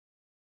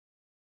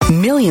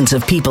Millions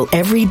of people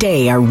every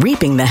day are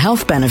reaping the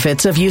health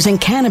benefits of using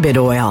cannabis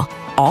oil,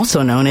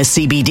 also known as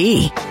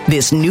CBD.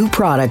 This new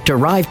product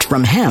derived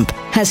from hemp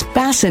has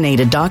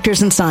fascinated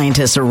doctors and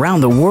scientists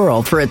around the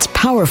world for its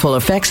powerful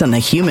effects on the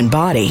human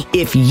body.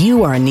 If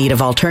you are in need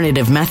of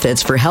alternative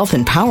methods for health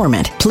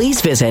empowerment, please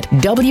visit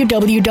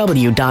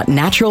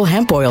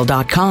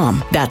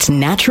www.naturalhempoil.com. That's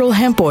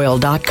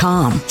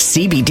naturalhempoil.com.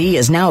 CBD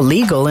is now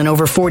legal in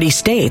over 40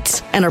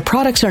 states, and our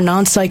products are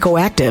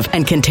non-psychoactive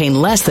and contain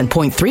less than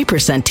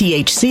 0.3%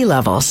 THC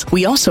levels.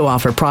 We also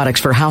offer products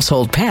for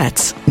household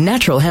pets.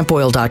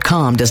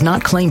 Naturalhempoil.com does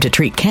not claim to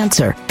treat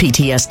cancer,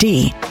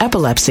 PTSD,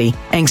 epilepsy,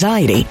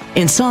 anxiety,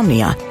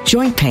 insomnia,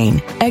 joint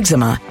pain,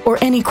 eczema, or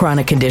any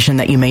chronic condition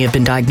that you may have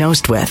been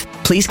diagnosed with.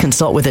 Please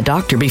consult with a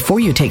doctor before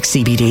you take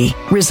CBD.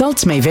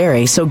 Results may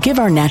vary, so give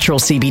our natural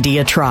CBD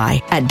a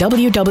try at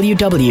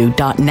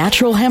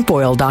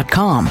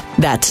www.naturalhempoil.com.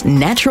 That's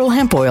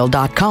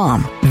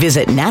naturalhempoil.com.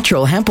 Visit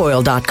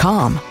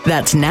naturalhempoil.com.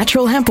 That's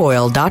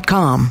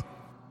naturalhempoil.com.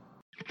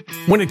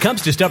 When it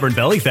comes to stubborn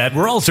belly fat,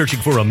 we're all searching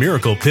for a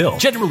miracle pill.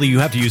 Generally, you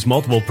have to use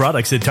multiple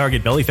products that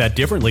target belly fat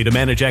differently to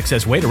manage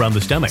excess weight around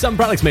the stomach. Some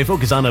products may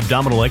focus on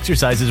abdominal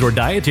exercises or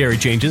dietary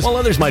changes, while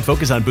others might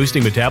focus on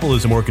boosting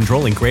metabolism or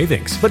controlling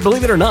cravings. But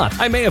believe it or not,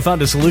 I may have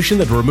found a solution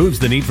that removes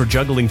the need for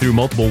juggling through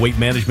multiple weight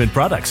management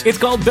products. It's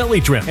called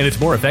Belly Trim, and it's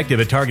more effective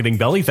at targeting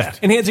belly fat,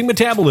 enhancing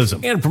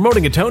metabolism, and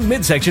promoting a toned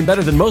midsection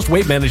better than most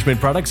weight management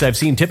products I've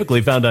seen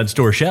typically found on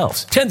store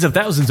shelves. Tens of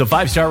thousands of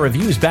 5-star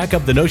reviews back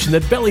up the notion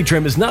that Belly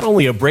Trim is not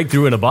only a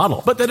breakthrough in a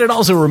bottle, but that it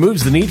also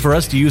removes the need for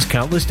us to use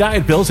countless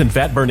diet pills and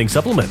fat-burning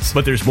supplements.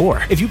 But there's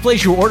more. If you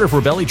place your order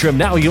for Belly Trim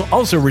now, you'll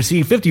also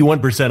receive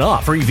 51%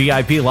 off, free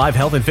VIP live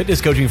health and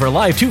fitness coaching for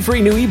life, 2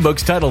 free new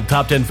ebooks titled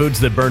Top 10 Foods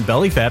That Burn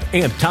Belly Fat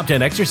and Top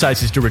 10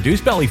 Exercises to Reduce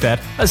Belly Fat,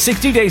 a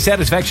 60-day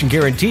satisfaction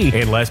guarantee,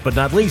 and last but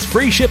not least,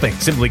 free shipping.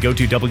 Simply go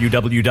to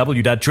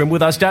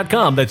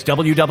www.trimwithus.com. That's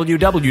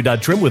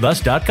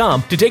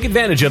www.trimwithus.com to take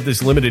advantage of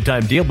this limited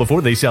time deal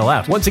before they sell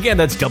out. Once again,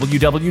 that's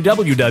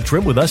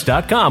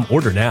www.trimwithus.com.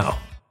 Order now.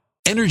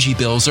 Energy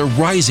bills are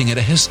rising at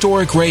a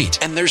historic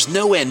rate, and there's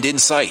no end in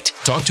sight.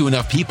 Talk to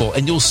enough people,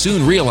 and you'll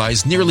soon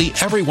realize nearly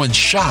everyone's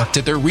shocked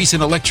at their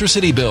recent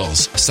electricity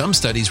bills. Some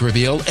studies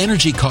reveal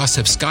energy costs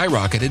have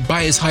skyrocketed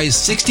by as high as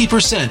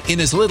 60%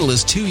 in as little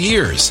as 2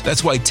 years.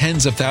 That's why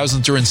tens of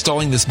thousands are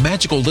installing this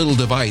magical little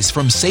device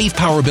from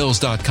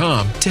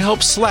SavePowerBills.com to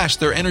help slash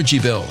their energy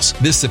bills.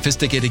 This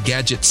sophisticated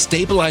gadget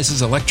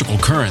stabilizes electrical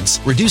currents,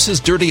 reduces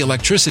dirty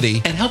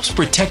electricity, and helps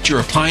protect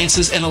your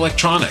appliances and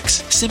electronics.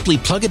 Simply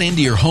plug it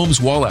into your home's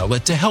wall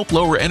outlet to help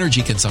lower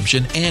energy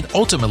consumption and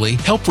ultimately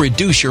help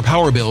reduce your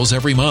power bills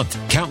every month.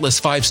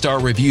 Countless 5-star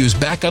reviews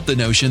back up the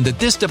notion that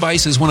this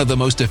device is one of the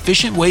most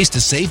efficient ways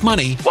to save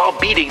money while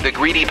beating the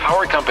greedy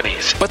power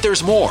companies. But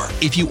there's more.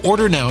 If you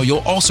order now, you'll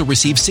also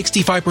receive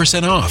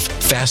 65% off,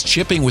 fast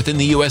shipping within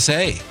the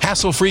USA,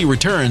 hassle-free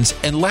returns,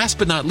 and last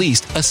but not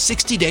least, a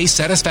 60-day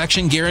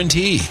satisfaction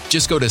guarantee.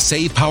 Just go to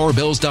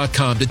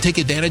SavePowerBills.com to take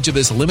advantage of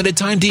this limited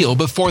time deal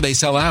before they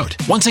sell out.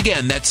 Once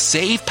again, that's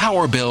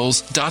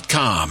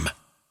SavePowerBills.com.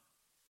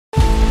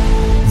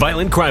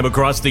 Violent crime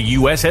across the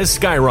U.S. has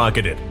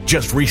skyrocketed.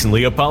 Just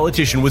recently, a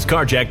politician was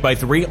carjacked by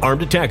 3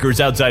 armed attackers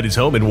outside his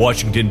home in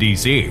Washington,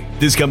 D.C.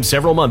 This comes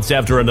several months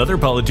after another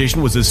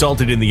politician was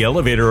assaulted in the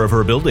elevator of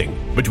her building.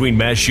 Between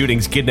mass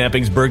shootings,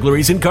 kidnappings,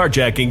 burglaries, and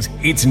carjackings,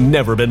 it's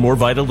never been more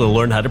vital to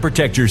learn how to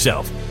protect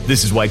yourself.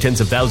 This is why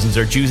tens of thousands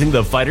are choosing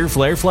the Fighter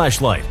Flare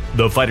flashlight.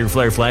 The Fighter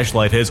Flare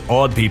flashlight has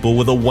awed people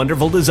with a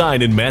wonderful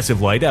design and massive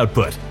light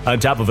output. On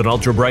top of an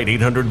ultra-bright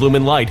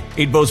 800-lumen light,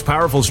 it boasts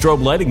powerful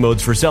strobe lighting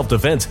modes for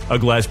self-defense, a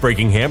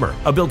glass-breaking hammer,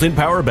 a built-in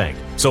power bank,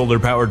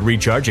 solar-powered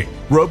recharging,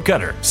 rope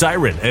cutter,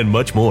 siren, and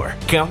much more.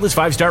 Countless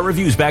 5-star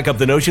reviews back up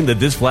the notion that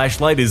this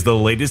flashlight is the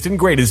latest and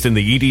greatest in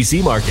the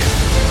EDC market.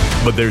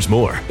 But there's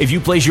more. If you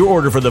place your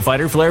order for the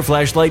Fighter Flare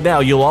flashlight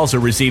now, you'll also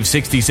receive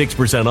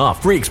 66%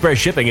 off, free express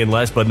shipping, and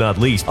last but not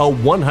least, a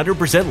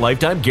 100%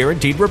 lifetime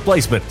guaranteed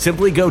replacement.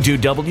 Simply go to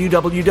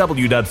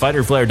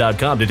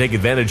www.fighterflare.com to take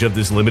advantage of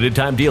this limited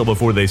time deal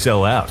before they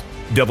sell out.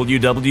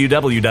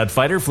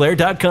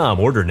 www.fighterflare.com.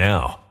 Order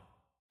now.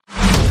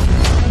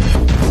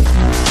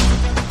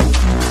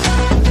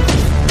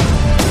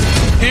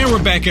 And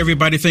we're back,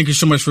 everybody. Thank you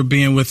so much for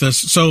being with us.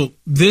 So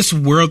this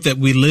world that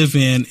we live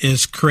in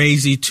is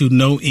crazy to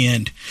no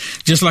end.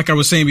 Just like I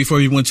was saying before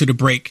we went to the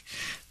break,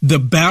 the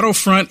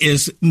battlefront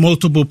is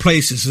multiple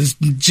places. It's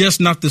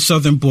just not the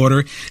southern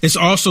border. It's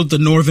also the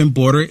northern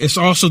border. It's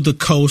also the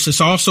coast.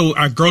 It's also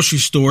our grocery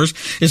stores.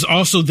 It's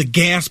also the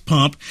gas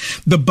pump.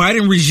 The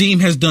Biden regime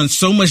has done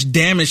so much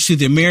damage to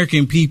the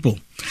American people.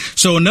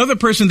 So another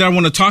person that I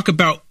want to talk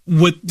about,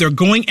 what they're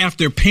going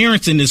after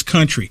parents in this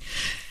country.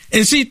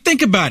 And see,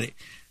 think about it.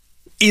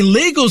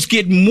 Illegals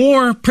get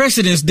more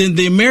precedence than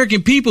the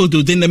American people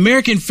do, than the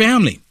American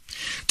family.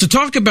 To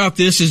talk about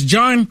this is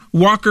Kelly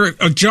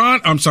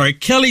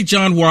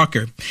John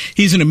Walker.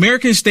 He's an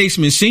American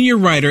statesman, senior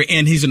writer,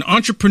 and he's an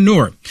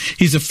entrepreneur.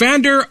 He's the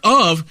founder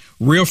of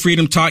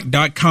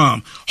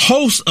RealFreedomTalk.com,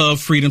 host of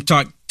Freedom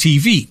Talk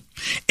TV.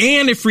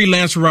 and a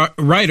freelance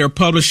writer,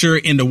 publisher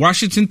in the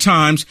Washington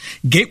Times,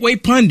 Gateway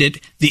Pundit,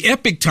 the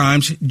Epic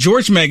Times,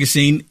 George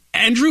Magazine,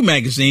 Andrew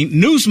Magazine,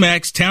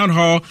 Newsmax, Town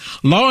Hall,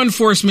 Law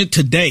Enforcement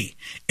Today,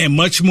 and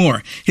much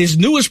more. His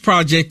newest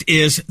project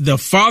is The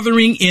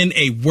Fathering in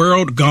a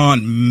World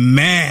Gone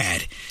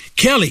Mad.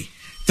 Kelly,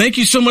 thank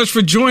you so much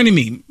for joining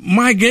me.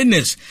 My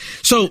goodness.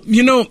 So,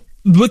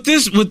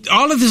 with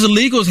all of this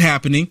illegals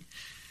happening,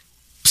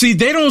 see,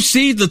 they don't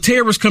see the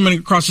terrorists coming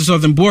across the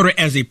southern border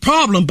as a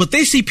problem, but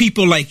they see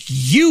people like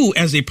you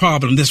as a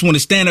problem that want to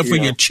stand up for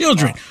your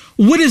children.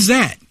 What is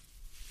that?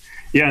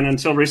 Yeah, and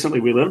until recently,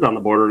 we lived on the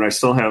border, and I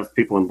still have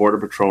people in Border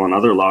Patrol and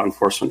other law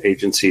enforcement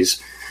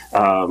agencies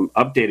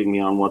updating me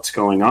on what's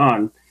going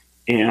on.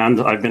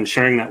 And I've been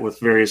sharing that with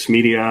various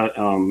media,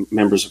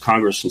 members of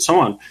Congress, and so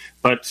on.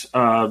 But,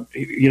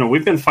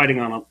 we've been fighting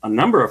on a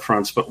number of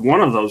fronts, but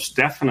one of those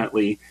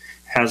definitely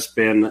has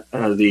been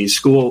the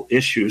school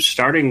issues,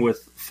 starting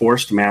with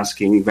forced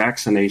masking,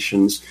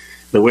 vaccinations,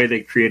 the way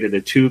they created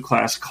a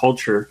two-class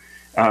culture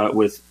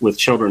with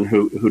children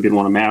who didn't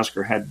want to mask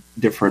or had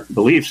different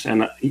beliefs.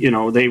 And,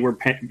 they were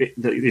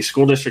the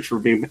school districts were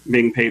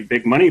being paid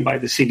big money by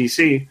the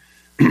CDC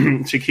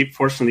to keep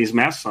forcing these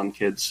masks on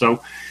kids.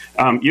 So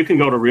you can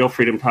go to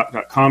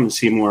realfreedomtalk.com and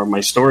see more of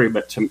my story.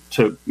 But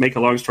to make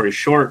a long story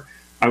short,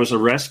 I was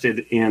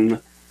arrested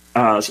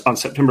on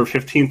September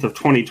 15th of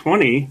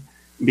 2020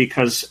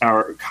 because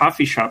our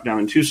coffee shop down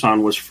in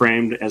Tucson was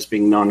framed as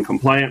being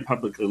non-compliant,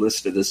 publicly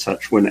listed as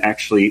such, when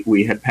actually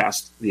we had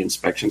passed the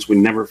inspections. We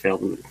never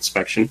failed an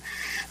inspection.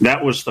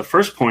 That was the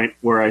first point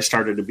where I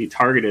started to be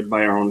targeted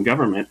by our own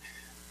government.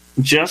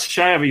 Just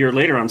shy of a year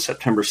later, on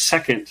September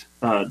 2nd,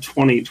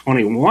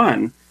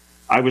 2021,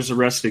 I was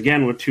arrested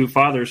again with two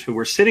fathers who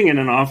were sitting in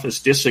an office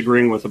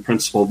disagreeing with the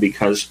principal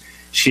because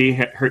she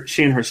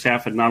and her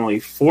staff had not only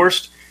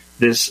forced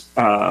this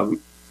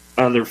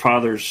other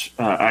father's,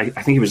 I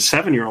think he was a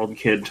 7-year-old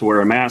kid, to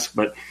wear a mask,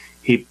 but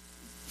he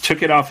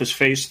took it off his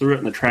face, threw it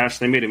in the trash.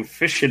 They made him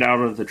fish it out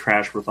of the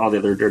trash with all the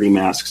other dirty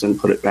masks and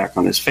put it back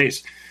on his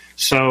face.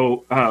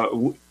 So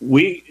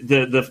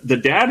the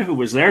dad who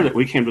was there that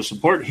we came to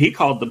support, he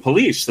called the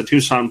police, the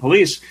Tucson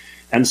police,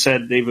 and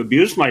said, "They've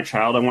abused my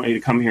child. I want you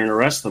to come here and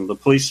arrest them." The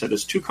police said,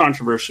 "It's too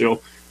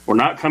controversial. We're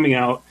not coming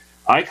out."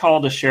 I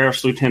called a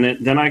sheriff's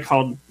lieutenant. Then I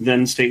called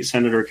then State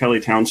Senator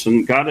Kelly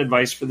Townsend, got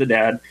advice for the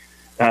dad.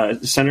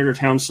 Senator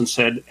Townsend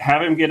said,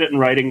 "Have him get it in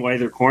writing why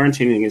they're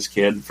quarantining his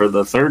kid for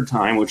the third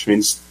time," which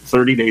means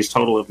 30 days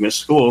total of missed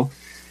school.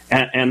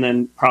 And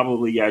then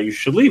probably, you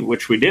should leave,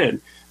 which we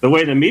did. The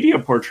way the media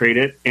portrayed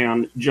it,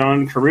 and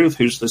John Carruth,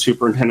 who's the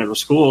superintendent of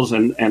schools,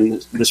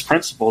 and this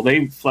principal,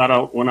 they flat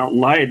out went out and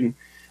lied. And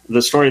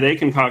the story they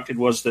concocted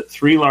was that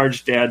 3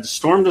 large dads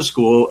stormed a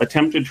school,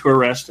 attempted to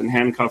arrest and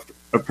handcuffed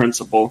a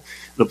principal.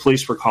 The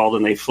police were called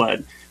and they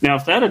fled. Now,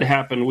 if that had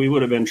happened, we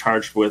would have been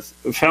charged with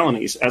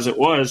felonies. As it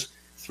was,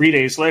 3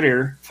 days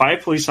later,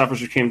 5 police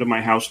officers came to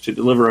my house to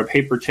deliver a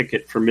paper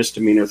ticket for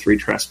misdemeanor 3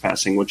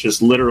 trespassing, which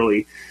is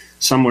literally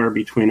somewhere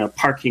between a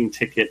parking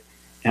ticket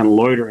and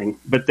loitering.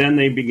 But then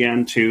they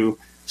began to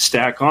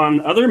stack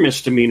on other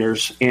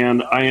misdemeanors,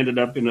 and I ended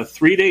up in a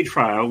 3-day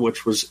trial,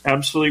 which was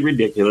absolutely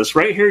ridiculous.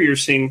 Right here, you're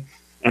seeing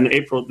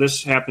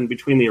this happened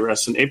between the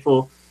arrests, an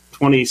April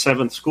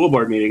 27th school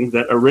board meeting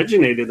that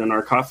originated in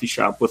our coffee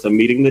shop with a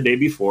meeting the day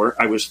before.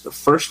 I was the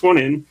first one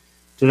in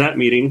to that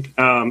meeting,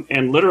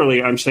 and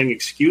literally I'm saying,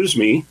 "Excuse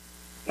me,"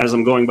 as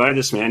I'm going by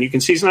this man. You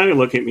can see he's not going to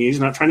look at me. He's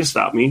not trying to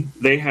stop me.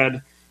 They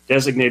had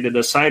designated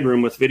a side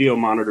room with video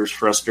monitors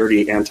for us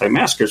dirty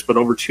anti-maskers, but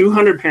over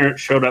 200 parents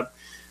showed up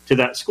to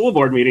that school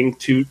board meeting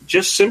to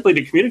just simply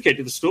to communicate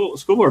to the school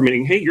board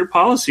meeting, "Hey, your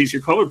policies,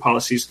 your COVID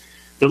policies,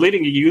 they're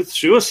leading to youth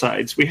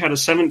suicides." We had a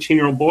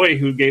 17-year-old boy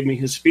who gave me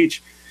his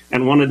speech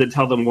and wanted to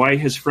tell them why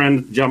his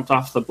friend jumped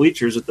off the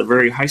bleachers at the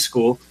very high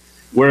school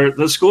where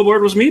the school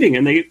board was meeting,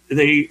 and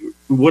they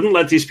wouldn't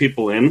let these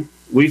people in.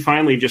 We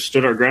finally just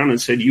stood our ground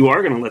and said, "You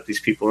are going to let these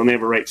people in. They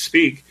have a right to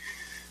speak."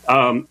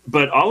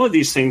 But all of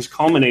these things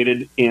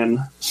culminated in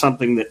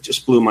something that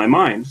just blew my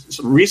mind.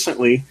 So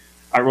recently,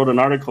 I wrote an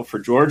article for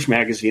George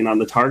Magazine on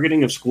the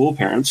targeting of school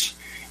parents,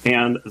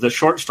 and the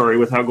short story,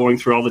 without going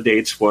through all the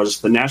dates,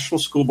 was the National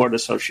School Board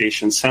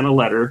Association sent a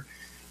letter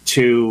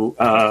to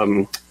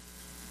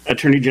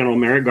Attorney General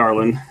Merrick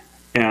Garland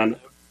and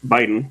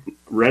Biden,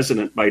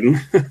 resident Biden.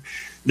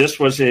 This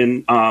was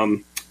in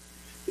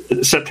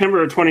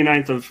September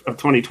 29th of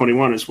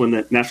 2021 is when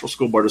the National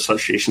School Board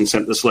Association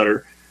sent this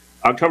letter.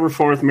 October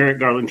 4th, Merrick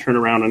Garland turned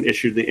around and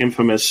issued the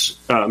infamous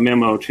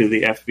memo to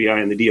the FBI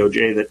and the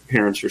DOJ that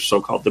parents are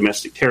so-called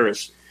domestic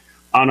terrorists.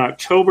 On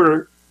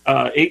October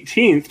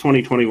 18th,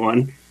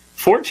 2021,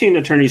 14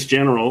 attorneys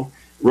general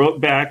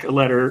wrote back a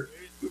letter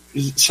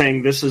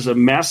saying this is a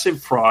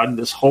massive fraud,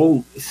 this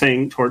whole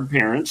thing toward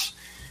parents.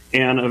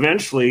 And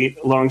eventually,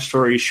 long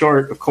story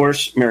short, of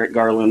course, Merrick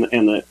Garland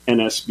and the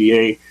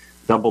NSBA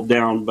doubled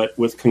down, but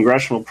with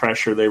congressional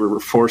pressure, they were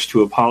forced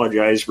to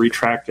apologize,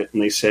 retract it,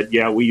 and they said,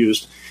 "Yeah, we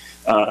used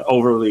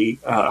overly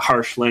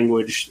harsh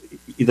language."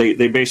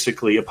 They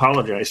basically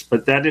apologized,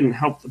 but that didn't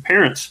help the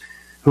parents.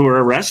 who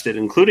were arrested,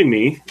 including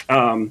me.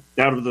 Out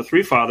of the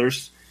three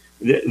fathers,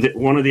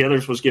 one of the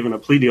others was given a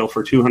plea deal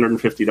for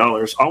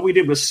 $250. All we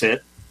did was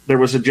sit. There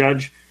was a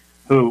judge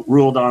who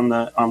ruled on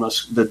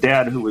the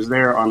dad who was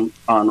there on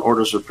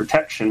orders of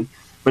protection.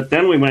 But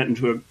then we went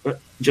into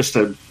just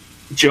a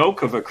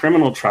joke of a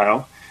criminal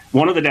trial.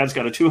 One of the dads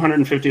got a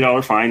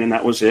 $250 fine, and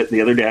that was it.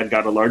 The other dad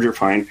got a larger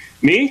fine.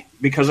 Me,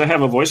 because I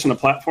have a voice and a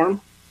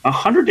platform,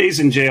 100 days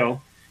in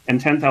jail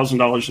and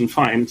 $10,000 in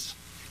fines.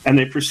 And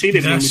they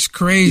proceeded. That's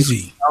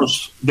crazy.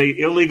 They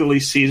illegally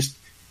seized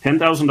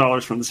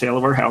 $10,000 from the sale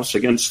of our house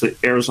against the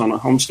Arizona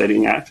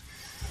Homesteading Act.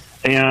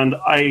 And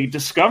I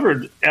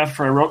discovered,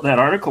 after I wrote that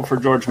article for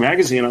George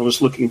Magazine, I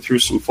was looking through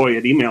some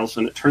FOIA emails,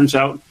 and it turns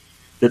out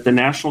that the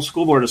National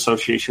School Board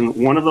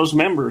Association, one of those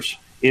members,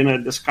 in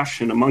a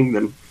discussion among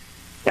them,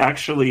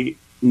 actually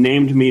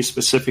named me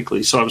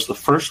specifically. So I was the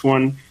first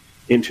one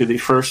into the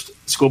first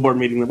school board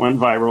meeting that went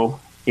viral,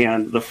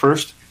 and the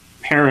first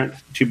parent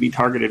to be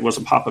targeted was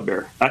a papa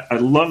bear. I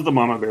love the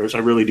mama bears, I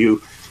really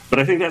do. But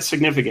I think that's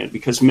significant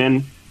because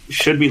men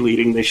should be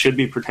leading, they should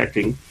be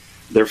protecting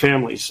their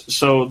families.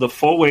 So the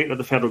full weight of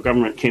the federal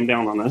government came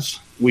down on us.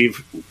 We're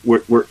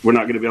not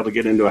going to be able to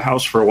get into a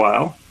house for a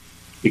while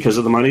because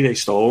of the money they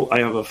stole. I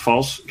have a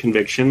false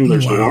conviction.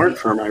 There's a warrant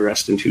for my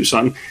arrest in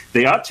Tucson.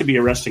 They ought to be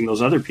arresting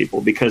those other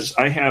people because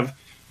I have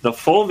the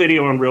full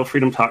video on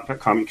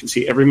realfreedomtalk.com. You can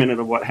see every minute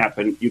of what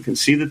happened. You can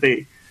see that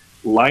they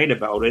lied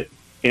about it.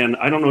 And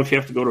I don't know if you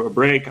have to go to a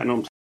break. I know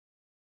I'm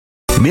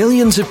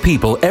Millions of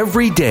people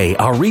every day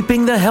are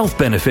reaping the health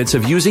benefits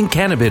of using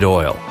cannabis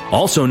oil,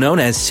 also known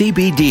as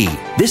CBD.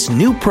 This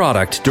new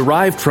product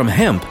derived from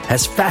hemp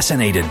has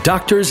fascinated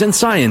doctors and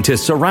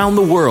scientists around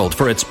the world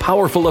for its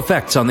powerful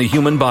effects on the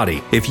human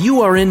body. If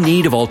you are in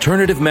need of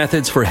alternative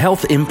methods for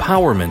health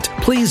empowerment,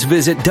 please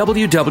visit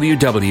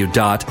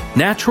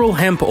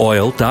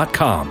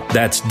www.naturalhempoil.com.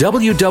 That's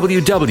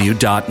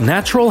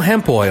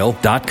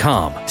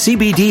www.naturalhempoil.com.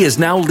 CBD is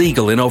now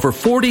legal in over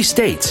 40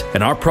 states,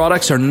 and our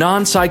products are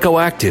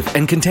non-psychoactive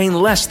and contain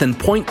less than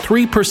 0.3%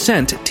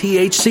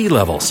 THC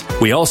levels.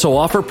 We also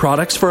offer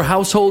products for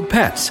household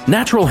pets.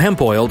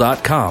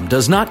 NaturalHempOil.com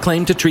does not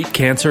claim to treat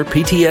cancer,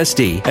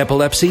 PTSD,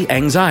 epilepsy,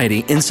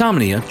 anxiety,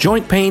 insomnia,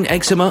 joint pain,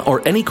 eczema,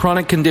 or any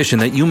chronic condition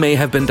that you may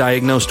have been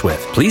diagnosed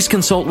with. Please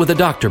consult with a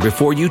doctor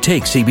before you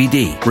take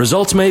CBD.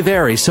 Results may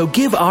vary, so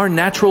give our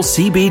natural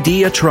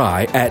CBD a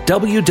try at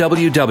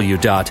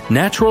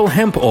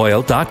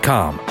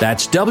www.naturalhempoil.com.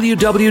 That's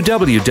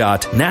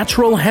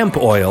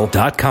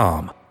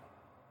www.naturalhempoil.com.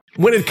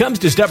 When it comes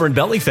to stubborn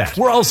belly fat,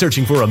 we're all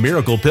searching for a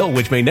miracle pill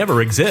which may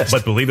never exist.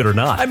 But believe it or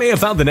not, I may have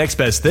found the next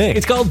best thing.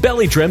 It's called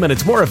Belly Trim, and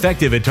it's more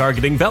effective at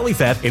targeting belly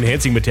fat,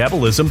 enhancing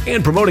metabolism,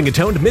 and promoting a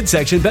toned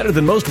midsection better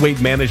than most weight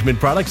management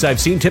products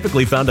I've seen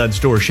typically found on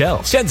store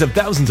shelves. Tens of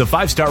thousands of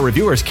 5-star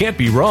reviewers can't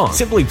be wrong.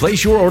 Simply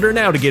place your order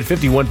now to get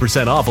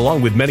 51% off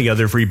along with many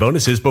other free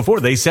bonuses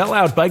before they sell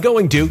out by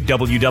going to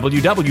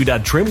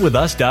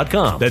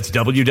www.trimwithus.com. That's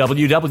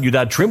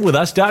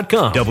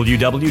www.trimwithus.com.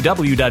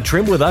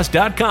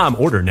 www.trimwithus.com.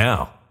 Order now.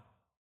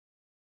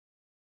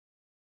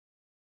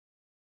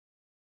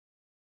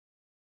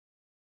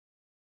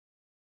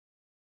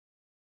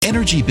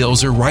 Energy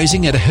bills are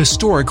rising at a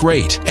historic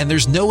rate, and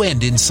there's no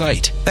end in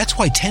sight. That's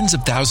why tens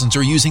of thousands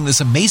are using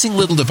this amazing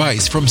little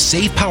device from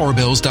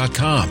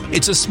SavePowerBills.com.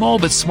 It's a small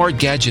but smart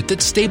gadget that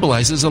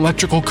stabilizes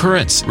electrical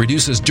currents,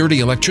 reduces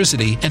dirty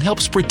electricity, and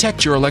helps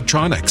protect your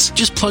electronics.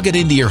 Just plug it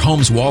into your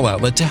home's wall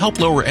outlet to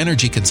help lower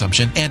energy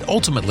consumption and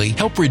ultimately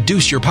help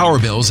reduce your power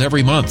bills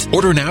every month.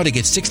 Order now to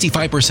get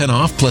 65%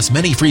 off plus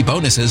many free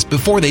bonuses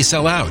before they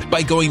sell out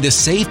by going to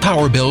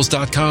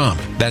SavePowerBills.com.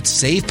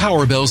 That's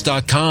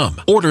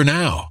SavePowerBills.com. Order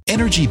now.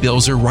 Energy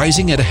bills are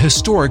rising at a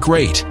historic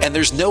rate, and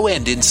there's no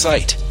end in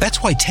sight.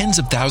 That's why tens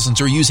of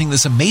thousands are using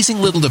this amazing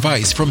little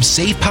device from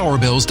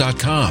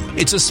SavePowerBills.com.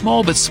 It's a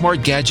small but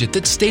smart gadget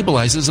that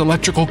stabilizes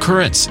electrical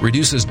currents,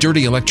 reduces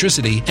dirty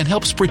electricity, and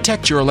helps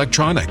protect your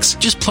electronics.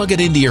 Just plug it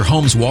into your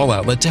home's wall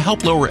outlet to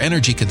help lower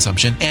energy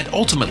consumption and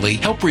ultimately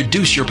help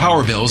reduce your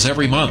power bills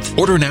every month.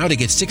 Order now to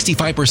get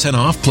 65%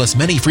 off plus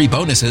many free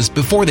bonuses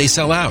before they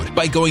sell out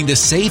by going to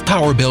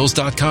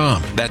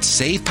SavePowerBills.com.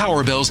 That's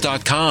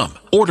SavePowerBills.com.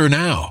 Order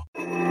now.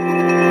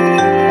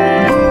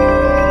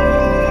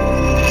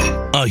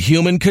 A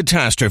human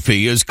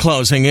catastrophe is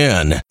closing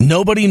in.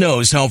 Nobody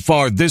knows how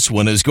far this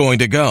one is going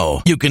to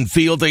go. You can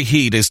feel the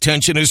heat as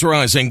tension is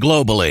rising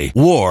globally.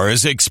 War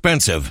is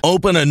expensive.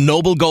 Open a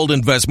Noble Gold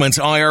Investments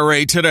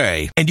IRA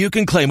today, and you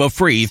can claim a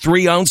free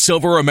 3-ounce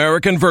silver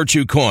American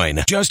Virtue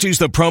coin. Just use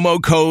the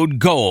promo code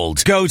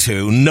GOLD. Go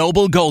to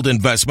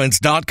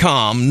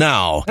noblegoldinvestments.com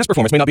now. Past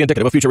performance may not be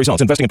indicative of future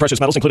results. Investing in precious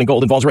metals, including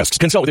gold, involves risks.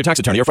 Consult with your tax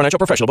attorney or financial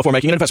professional before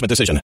making an investment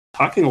decision.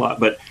 Talking a lot,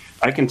 but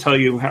I can tell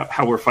you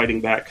how we're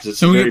fighting back because it's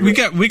so we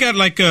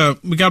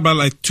got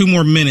about 2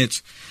 more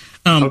minutes.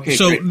 Okay,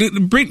 so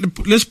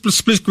let's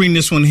split screen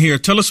this one here.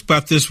 Tell us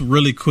about this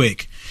really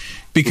quick,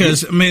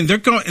 because they're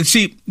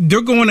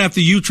going after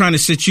you, trying to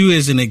set you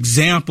as an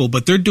example,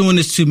 but they're doing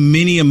this to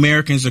many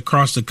Americans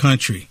across the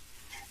country.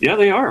 Yeah,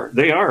 they are,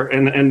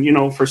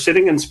 and for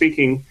sitting and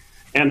speaking,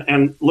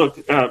 and look,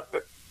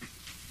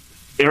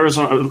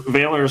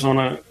 Vail,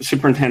 Arizona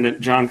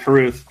Superintendent John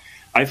Carruth,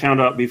 I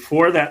found out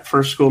before that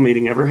first school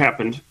meeting ever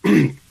happened,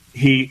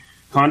 he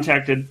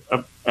contacted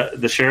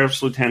the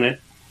sheriff's lieutenant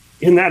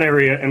in that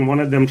area and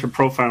wanted them to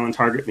profile and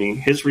target me.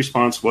 His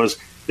response was,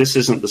 this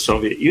isn't the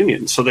Soviet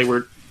Union. So they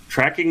were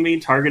tracking me,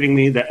 targeting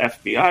me. The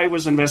FBI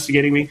was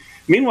investigating me.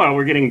 Meanwhile,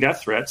 we're getting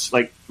death threats.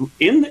 Like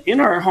in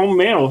our home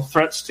mail,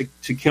 threats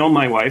to kill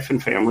my wife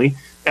and family.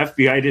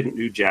 FBI didn't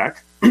do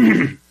jack.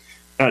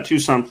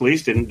 Tucson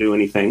police didn't do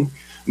anything.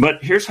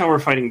 But here's how we're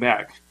fighting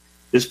back.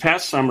 This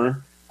past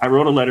summer, I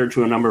wrote a letter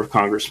to a number of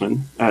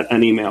congressmen,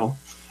 an email.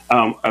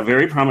 A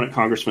very prominent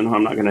congressman, who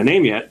I'm not going to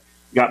name yet,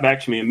 got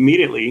back to me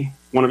immediately.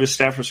 One of his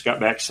staffers got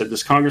back, said,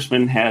 this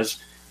congressman has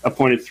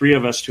appointed 3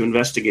 of us to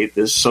investigate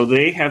this. So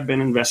they have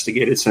been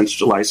investigated since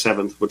July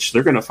 7th, which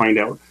they're going to find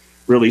out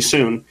really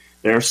soon.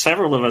 There are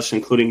several of us,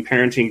 including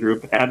parenting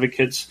group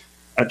advocates,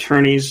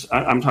 attorneys.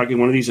 I'm talking,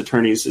 one of these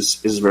attorneys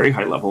is very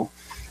high level.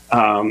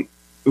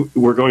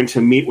 We're going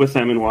to meet with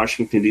them in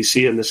Washington,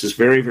 D.C., and this is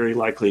very, very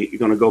likely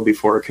going to go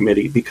before a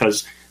committee,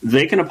 because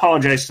they can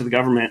apologize to the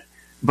government.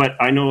 But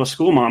I know a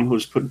school mom who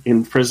was put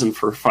in prison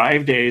for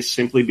 5 days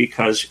simply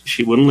because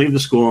she wouldn't leave the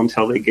school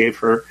until they gave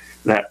her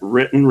that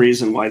written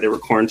reason why they were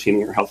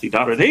quarantining her healthy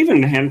daughter. They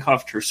even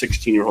handcuffed her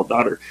 16-year-old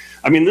daughter.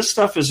 I mean, this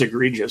stuff is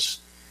egregious.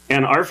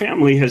 And our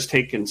family has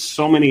taken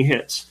so many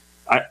hits.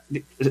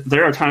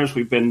 There are times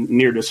we've been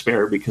near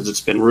despair because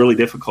it's been really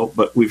difficult,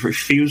 but we've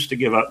refused to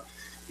give up.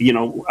 You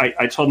know,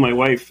 I told my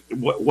wife,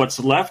 what's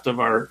left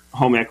of our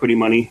home equity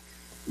money,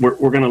 we're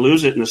going to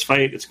lose it in this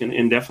fight. It's going to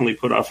indefinitely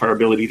put off our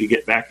ability to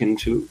get back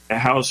into a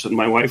house. And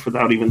my wife,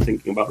 without even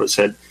thinking about it,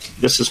 said,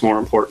 this is more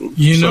important.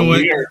 You know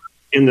what? We are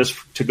in this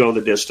to go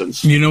the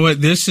distance. You know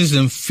what? This is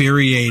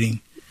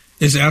infuriating.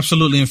 It's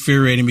absolutely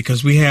infuriating,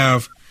 because we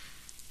have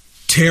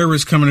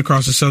terrorists coming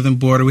across the southern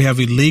border. We have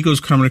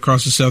illegals coming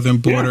across the southern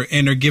border,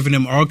 and they're giving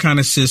them all kind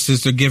of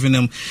assistance. They're giving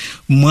them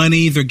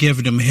money. They're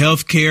giving them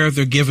health care.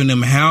 They're giving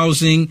them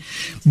housing.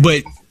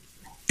 But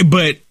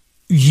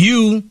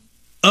you,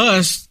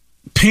 us,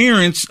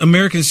 parents,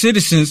 American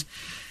citizens,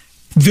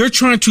 they're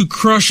trying to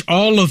crush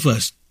all of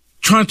us,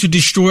 trying to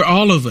destroy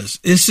all of us.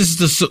 This is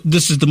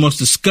the most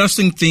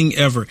disgusting thing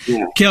ever.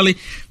 Yeah. Kelly,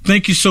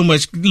 thank you so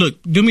much.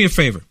 Look, do me a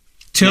favor.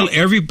 Tell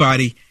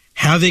everybody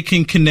how they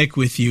can connect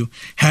with you,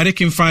 how they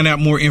can find out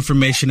more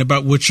information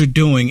about what you're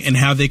doing, and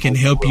how they can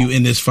help you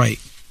in this fight.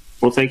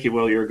 Well, thank you,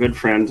 Will. You're a good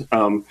friend.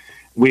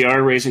 We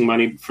are raising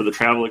money for the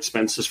travel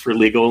expenses for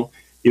legal.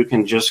 You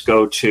can just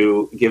go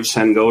to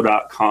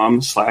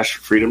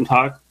givesendgo.com/freedom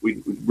talk.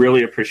 We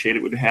really appreciate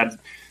it. We've had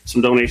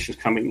some donations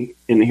coming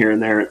in here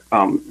and there.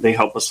 They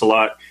help us a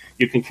lot.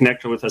 You can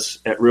connect with us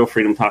at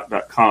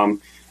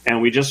realfreedomtalk.com.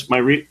 And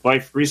my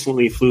wife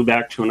recently flew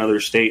back to another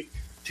state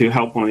to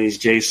help one of these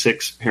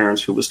J6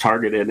 parents who was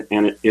targeted.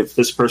 And if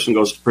this person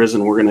goes to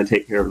prison, we're going to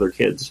take care of their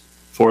kids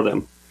for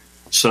them.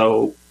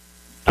 So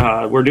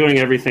we're doing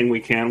everything we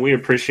can. We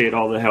appreciate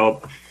all the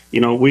help. You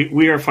know,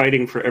 we are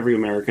fighting for every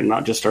American,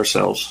 not just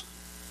ourselves.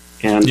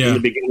 And in the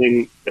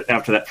beginning,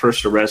 after that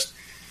first arrest,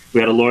 we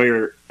had a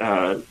lawyer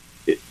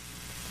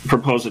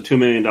propose a $2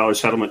 million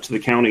settlement to the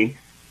county,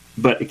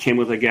 but it came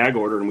with a gag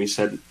order, and we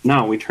said,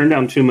 no, we turned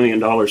down $2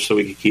 million so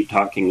we could keep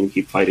talking and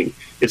keep fighting.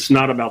 It's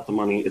not about the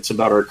money. It's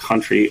about our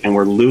country, and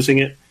we're losing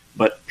it.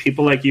 But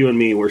people like you and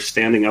me, we're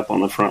standing up on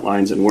the front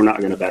lines, and we're not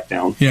going to back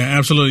down. Yeah,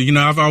 absolutely. You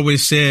know, I've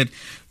always said,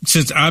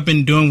 since I've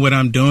been doing what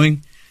I'm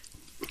doing,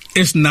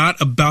 it's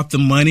not about the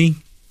money,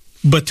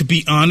 but to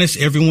be honest,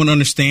 everyone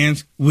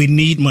understands we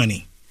need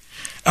money.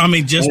 I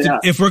mean,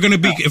 if we're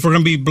going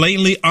to be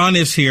blatantly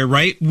honest here,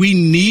 right? We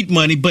need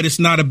money, but it's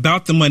not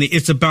about the money.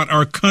 It's about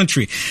our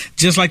country.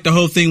 Just like the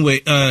whole thing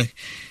with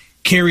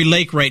Carrie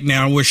Lake right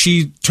now, where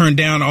she turned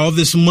down all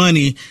this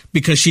money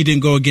because she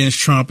didn't go against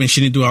Trump and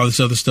she didn't do all this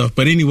other stuff.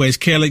 But anyways,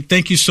 Kelly,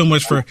 thank you so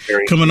much for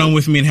coming on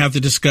with me and have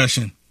the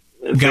discussion.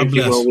 God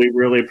bless. Well, we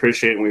really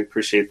appreciate it, and we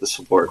appreciate the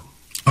support.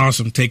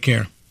 Awesome. Take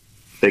care.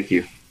 Thank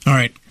you. All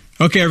right.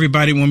 Okay,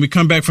 everybody, when we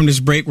come back from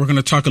this break, we're going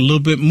to talk a little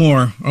bit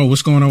more. Oh,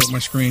 what's going on with my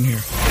screen here?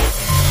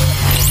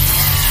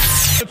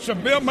 It's a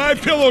My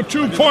Pillow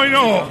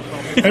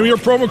 2.0. And your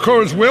promo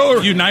code is Will? Or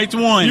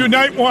Unite1.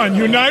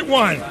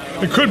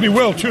 Unite1. It could be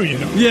Will, too, you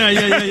know.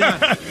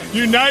 Yeah.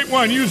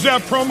 Unite1. Use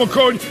that promo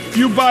code.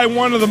 You buy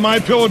one of the My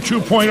Pillow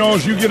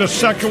 2.0s, you get a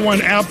second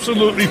one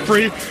absolutely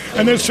free.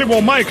 And then say,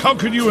 well, Mike, how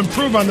could you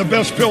improve on the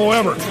best pillow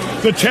ever?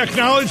 The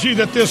technology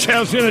that this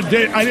has in it,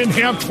 I didn't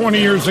have 20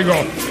 years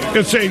ago.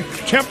 It's a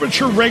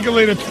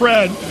temperature-regulated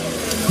thread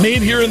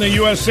made here in the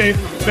USA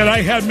that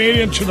I had made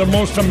into the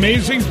most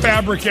amazing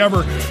fabric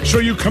ever. So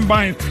you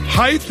combine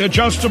height,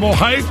 adjustable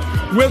height,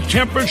 with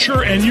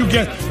temperature, and you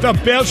get the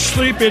best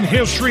sleep in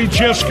history.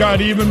 Just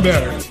got even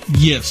better.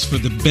 Yes, for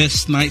the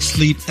best night's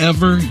sleep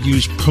ever,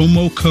 use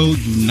promo code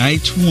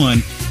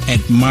UNITES1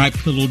 at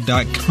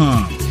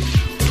MyPillow.com.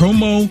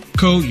 Promo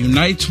code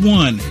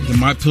UNITES1, the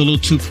MyPillow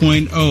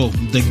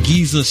 2.0, the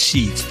Giza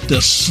sheets, the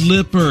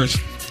slippers,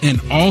 and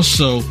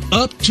also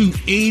up to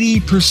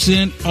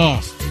 80%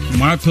 off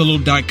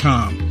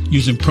MyPillow.com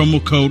using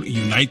promo code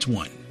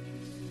UNITES1.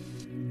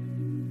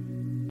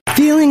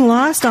 Feeling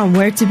lost on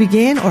where to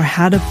begin or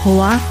how to pull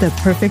off the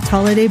perfect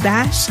holiday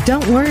bash?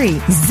 Don't worry.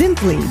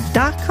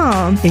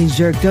 Zimply.com is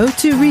your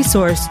go-to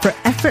resource for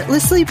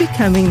effortlessly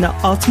becoming the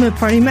ultimate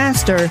party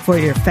master for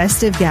your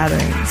festive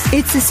gatherings.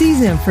 It's the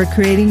season for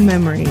creating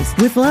memories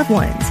with loved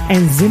ones,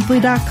 and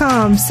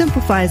Zimply.com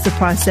simplifies the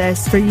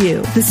process for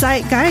you. The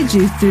site guides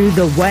you through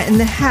the what and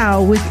the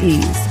how with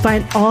ease.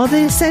 Find all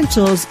the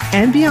essentials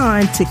and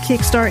beyond to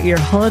kickstart your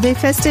holiday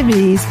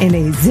festivities in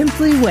a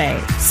Zimply way.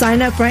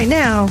 Sign up right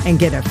now and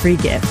get a free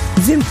gift.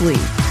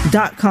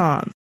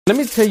 Zimply.com. Let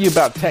me tell you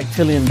about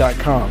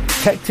Tactilian.com.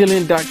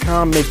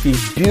 Tactilian.com makes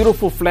these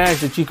beautiful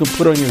flags that you can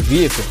put on your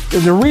vehicle.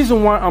 And the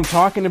reason why I'm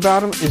talking about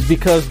them is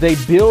because they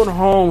build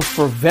homes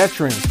for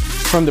veterans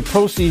from the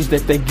proceeds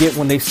that they get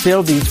when they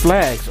sell these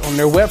flags on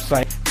their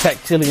website,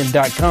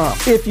 Tactilian.com.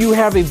 If you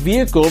have a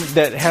vehicle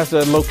that has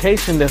a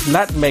location that's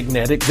not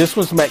magnetic, this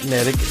one's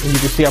magnetic, and you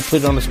can see I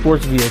put it on a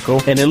sports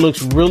vehicle, and it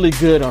looks really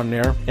good on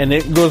there, and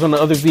it goes on the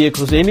other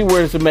vehicles. Anywhere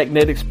there's a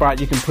magnetic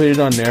spot, you can put it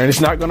on there, and it's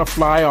not going to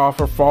fly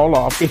off or fall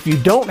off. If you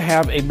don't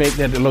have a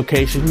magnetic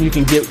location, you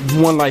can get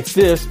one like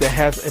this that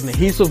has an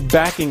adhesive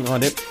backing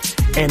on it,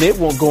 and it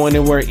won't go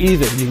anywhere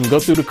either. You can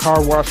go through the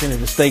car wash and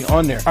it'll stay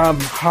on there. I'm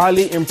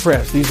highly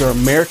impressed. These are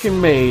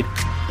American made,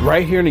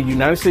 right here in the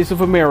United States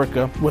of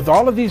America. With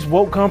all of these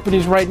woke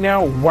companies right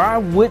now, why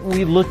wouldn't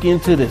we look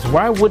into this?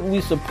 Why wouldn't we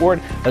support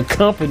a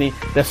company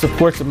that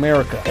supports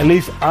America? At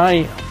least I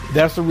am.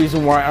 That's the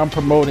reason why I'm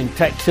promoting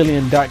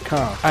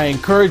Tactilian.com. I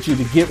encourage you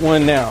to get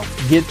one now.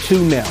 Get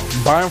two now.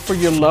 Buy them for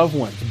your loved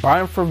ones. Buy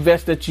them for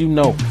vets that you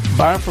know.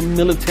 Buy them for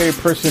military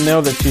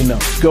personnel that you know.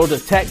 Go to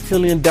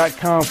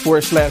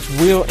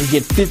Tactilian.com/real and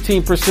get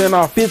 15%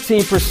 off.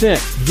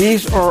 15%.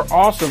 These are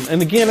awesome.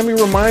 And again, let me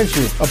remind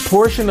you, a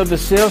portion of the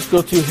sales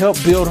go to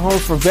help build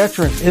homes for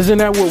veterans. Isn't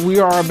that what we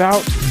are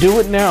about?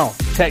 Do it now.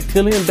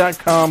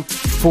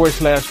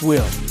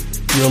 Tactilian.com/real.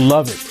 You'll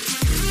love it.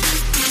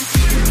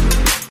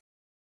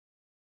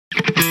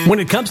 When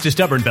it comes to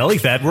stubborn belly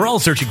fat, we're all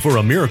searching for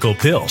a miracle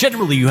pill.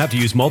 Generally, you have to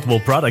use multiple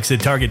products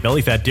that target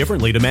belly fat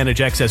differently to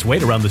manage excess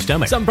weight around the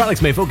stomach. Some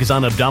products may focus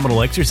on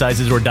abdominal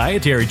exercises or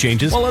dietary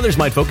changes, while others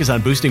might focus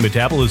on boosting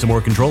metabolism or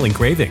controlling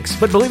cravings.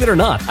 But believe it or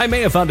not, I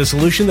may have found a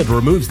solution that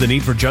removes the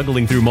need for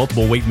juggling through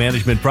multiple weight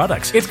management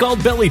products. It's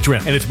called Belly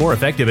Trim, and it's more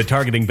effective at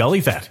targeting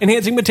belly fat,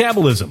 enhancing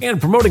metabolism, and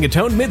promoting a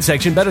toned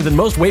midsection better than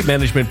most weight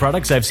management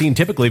products I've seen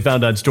typically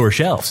found on store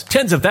shelves.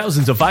 Tens of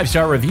thousands of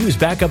 5-star reviews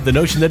back up the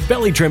notion that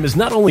Belly Trim is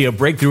not only a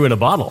breakthrough in a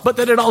bottle, but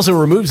that it also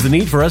removes the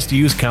need for us to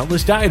use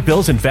countless diet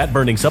pills and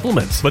fat-burning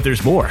supplements. But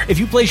there's more. If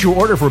you place your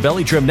order for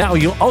Belly Trim now,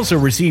 you'll also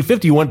receive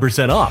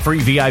 51% off, free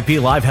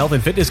VIP live health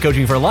and fitness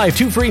coaching for life,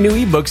 2 free new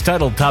ebooks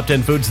titled Top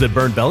 10 Foods That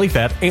Burn Belly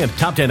Fat and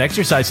Top 10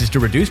 Exercises to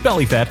Reduce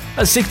Belly Fat,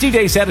 a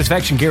 60-day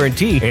satisfaction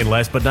guarantee, and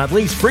last but not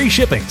least, free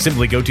shipping.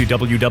 Simply go to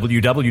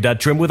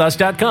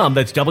www.trimwithus.com.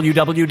 That's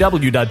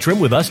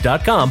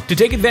www.trimwithus.com to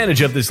take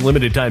advantage of this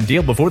limited time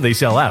deal before they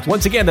sell out.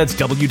 Once again, that's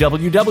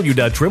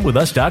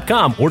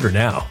www.trimwithus.com. Order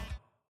now.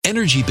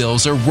 Energy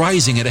bills are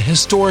rising at a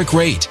historic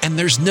rate, and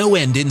there's no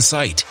end in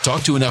sight.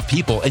 Talk to enough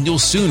people, and you'll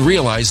soon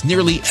realize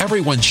nearly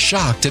everyone's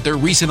shocked at their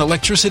recent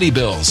electricity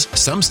bills.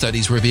 Some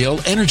studies reveal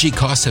energy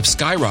costs have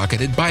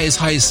skyrocketed by as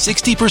high as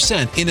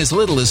 60% in as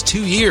little as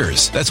 2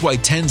 years. That's why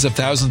tens of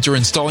thousands are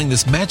installing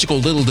this magical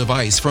little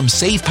device from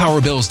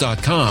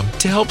SavePowerBills.com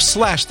to help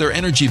slash their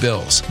energy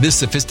bills. This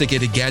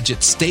sophisticated gadget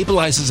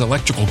stabilizes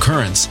electrical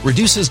currents,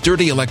 reduces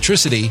dirty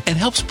electricity, and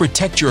helps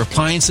protect your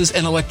appliances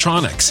and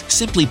electronics.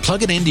 Simply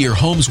plug it into your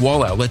home's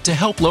wall outlet to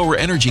help lower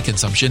energy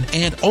consumption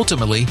and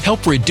ultimately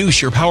help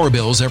reduce your power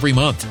bills every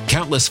month.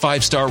 Countless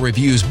 5-star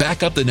reviews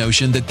back up the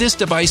notion that this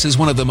device is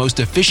one of the most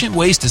efficient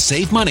ways to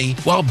save money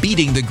while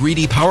beating the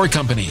greedy power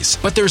companies.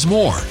 But there's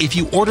more. If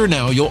you order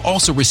now, you'll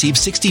also receive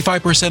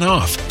 65%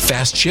 off,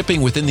 fast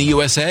shipping within the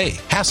USA,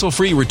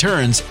 hassle-free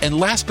returns, and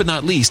last but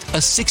not least, a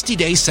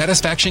 60-day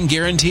satisfaction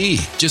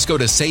guarantee. Just go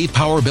to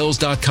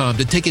SavePowerBills.com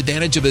to take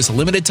advantage of this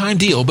limited time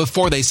deal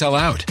before they sell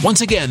out. Once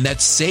again,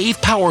 that's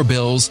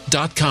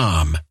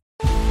SavePowerBills.com.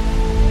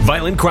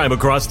 Violent crime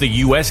across the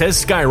U.S.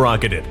 has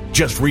skyrocketed.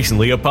 Just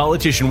recently, a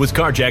politician was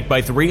carjacked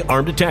by 3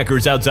 armed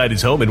attackers outside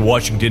his home in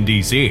Washington,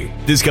 D.C.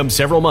 This comes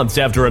several months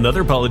after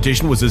another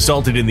politician was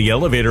assaulted in the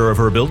elevator of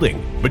her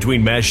building.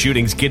 Between mass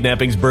shootings,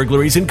 kidnappings,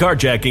 burglaries, and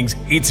carjackings,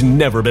 it's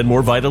never been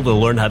more vital to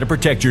learn how to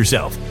protect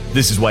yourself.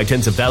 This is why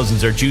tens of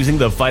thousands are choosing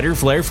the Fighter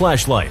Flare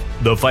flashlight.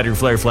 The Fighter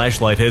Flare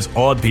flashlight has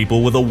awed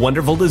people with a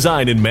wonderful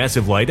design and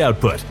massive light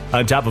output.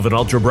 On top of an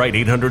ultra-bright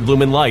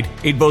 800-lumen light,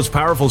 it boasts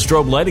powerful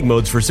strobe lighting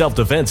modes for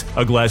self-defense,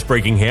 a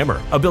glass-breaking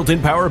hammer, a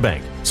built-in power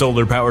bank,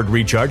 solar-powered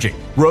recharging,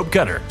 rope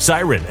cutter,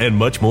 siren, and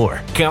much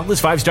more.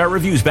 Countless 5-star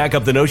reviews back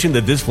up the notion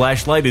that this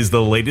flashlight is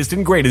the latest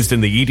and greatest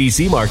in the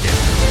EDC market.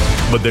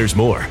 But there's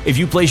more. If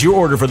you place your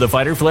order for the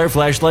Fighter Flare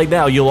flashlight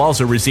now, you'll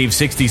also receive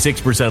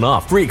 66%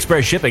 off, free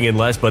express shipping, and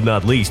last but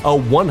not least, a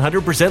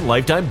 100%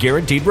 lifetime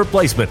guaranteed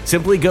replacement.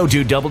 Simply go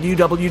to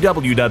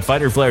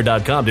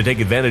www.fighterflare.com to take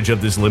advantage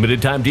of this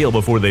limited time deal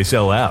before they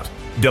sell out.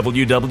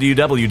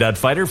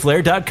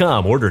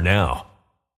 www.fighterflare.com. Order now.